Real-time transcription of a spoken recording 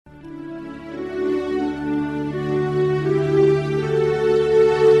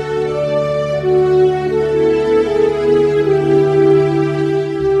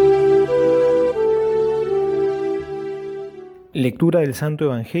Lectura del Santo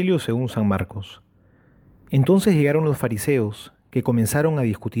Evangelio según San Marcos. Entonces llegaron los fariseos, que comenzaron a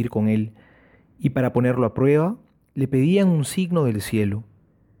discutir con él, y para ponerlo a prueba, le pedían un signo del cielo.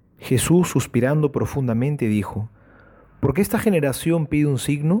 Jesús, suspirando profundamente, dijo: ¿Por qué esta generación pide un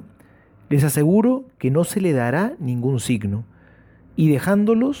signo? Les aseguro que no se le dará ningún signo. Y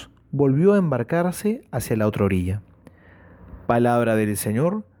dejándolos, volvió a embarcarse hacia la otra orilla. Palabra del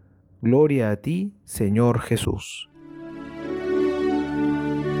Señor, gloria a ti, Señor Jesús.